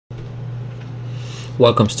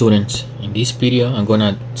Welcome students. In this video I'm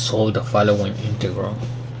gonna solve the following integral.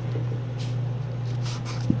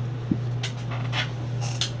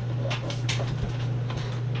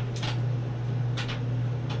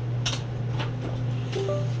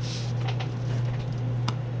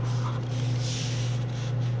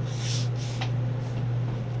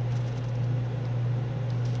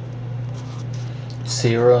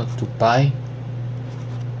 Zero to pi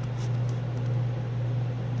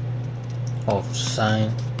of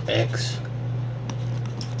sine x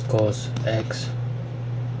cos x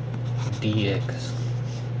dx.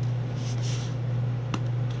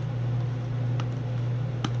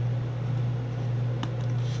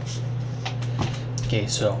 Okay,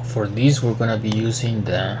 so for this we're gonna be using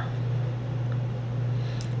the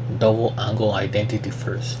double angle identity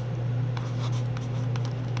first.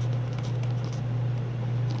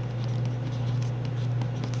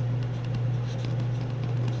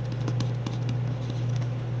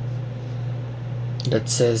 That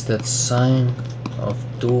says that sine of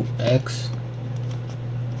 2x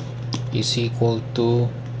is equal to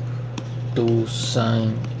 2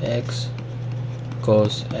 sine x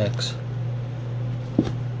cos x.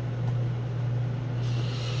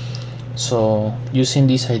 So using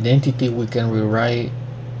this identity we can rewrite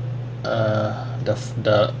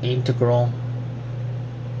the integral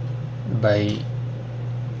by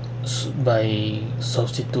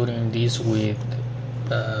substituting this with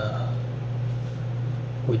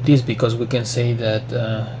this, because we can say that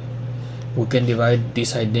we can divide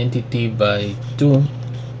this identity by 2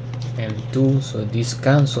 and 2, so this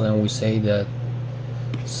cancel, and we say that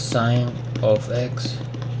sine of x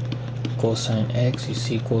cosine x is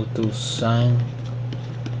equal to sine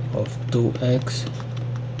of 2x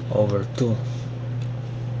over 2,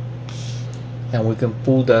 and we can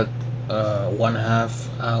pull that 1/2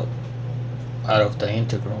 out of the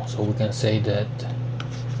integral, so we can say that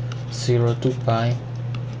 0 to pi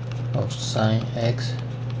of sine x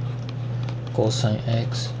cosine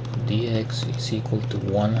x dx is equal to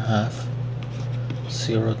 1/2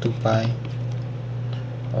 0 to pi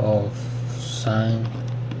of sine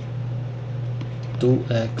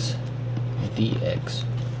 2x dx.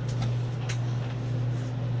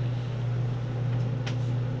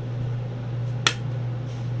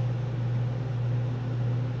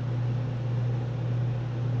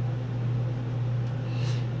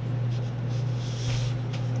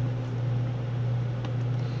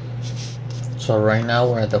 So right now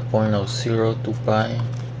we're at the point of 0 to pi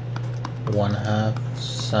 1/2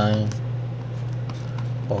 sine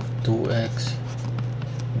of 2x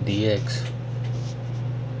dx.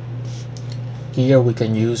 Here we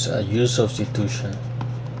can use a u substitution.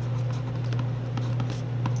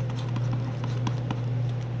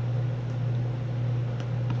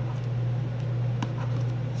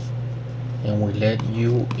 And we let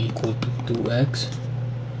u equal to 2x,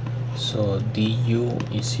 so du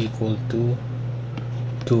is equal to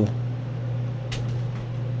 2.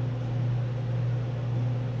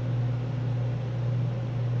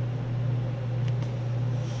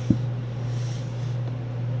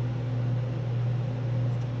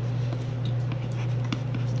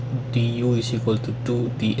 Du is equal to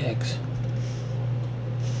 2 dx.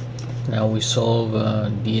 Now we solve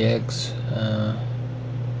dx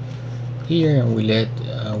here, and we let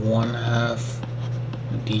 1/2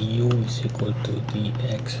 du is equal to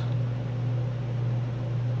dx.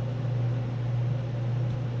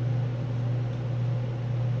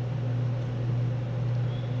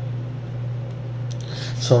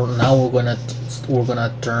 So now we're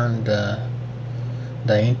gonna turn the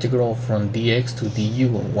integral from dx to du.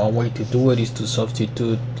 One way to do it is to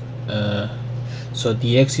substitute, so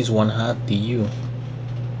dx is 1/2 du.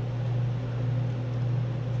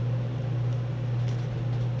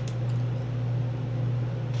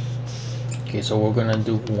 Okay, so we're gonna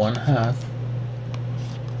do 1/2,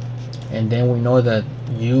 and then we know that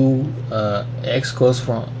x goes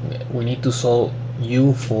from, we need to solve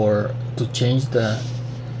u to change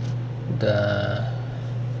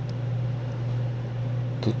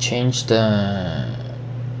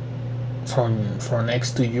from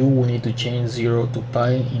x to u. We need to change 0 to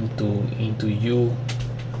pi into u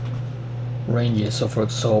ranges. So for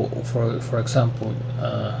example,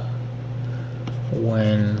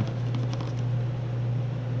 when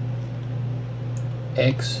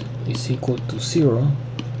x is equal to 0,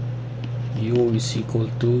 u is equal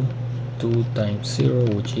to 2 times 0,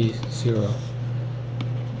 which is 0,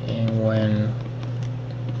 and when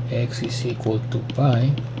x is equal to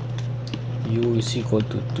pi, u is equal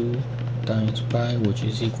to 2 times pi, which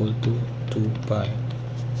is equal to 2 pi.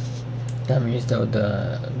 That means that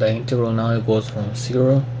the integral now goes from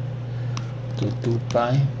 0 to 2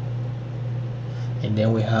 pi, and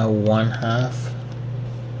then we have 1/2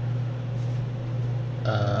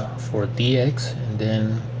 for dx, and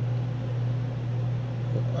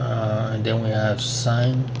then we have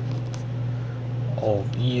sine of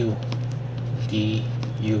u du,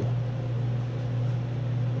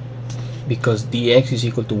 because dx is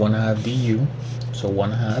equal to 1/2 du, so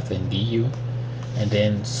 1/2 and du, and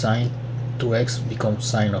then sine 2x becomes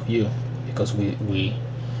sine of u because we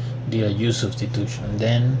did a u substitution. And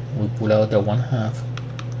then we pull out the 1/2,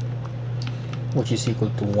 which is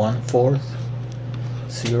equal to 1/4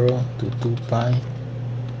 0 to 2 pi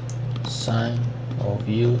sine of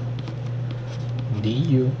u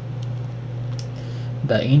du.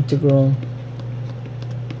 The integral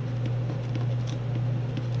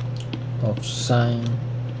of sine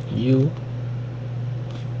u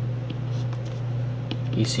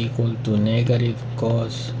is equal to negative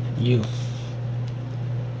cos u.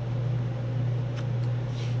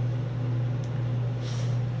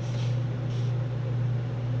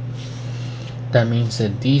 That means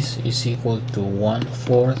that this is equal to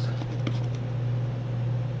 1/4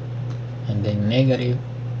 and then negative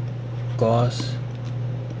cos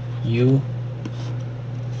u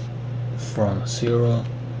from 0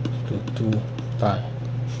 to 2 pi.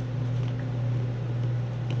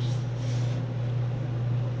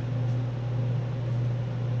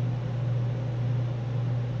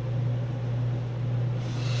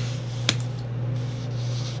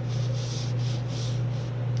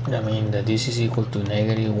 I mean that this is equal to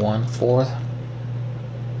negative 1/4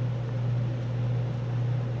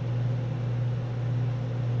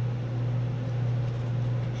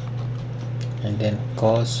 and then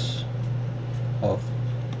cos of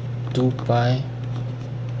 2 pi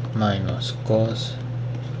minus cos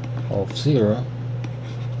of 0,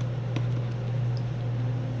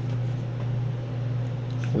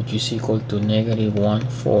 which is equal to negative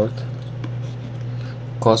 1/4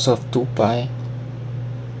 cos of 2 pi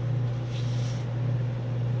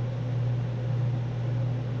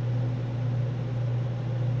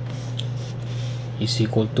is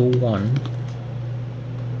equal to 1,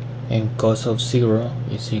 and cos of 0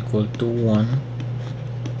 is equal to 1.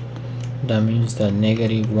 That means that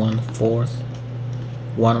negative 1/4,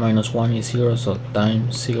 1 minus 1 is 0, so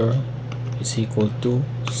times 0 is equal to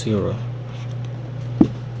 0.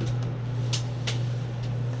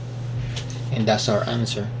 And that's our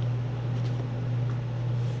answer.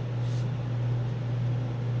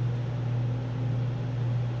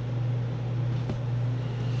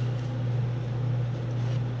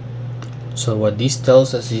 So what this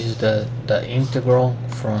tells us is that the integral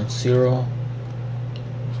from 0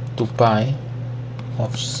 to pi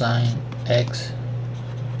of sine x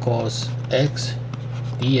cos x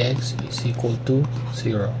dx is equal to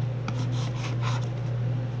 0.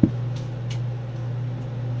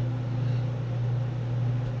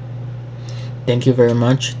 Thank you very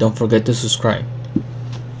much. Don't forget to subscribe.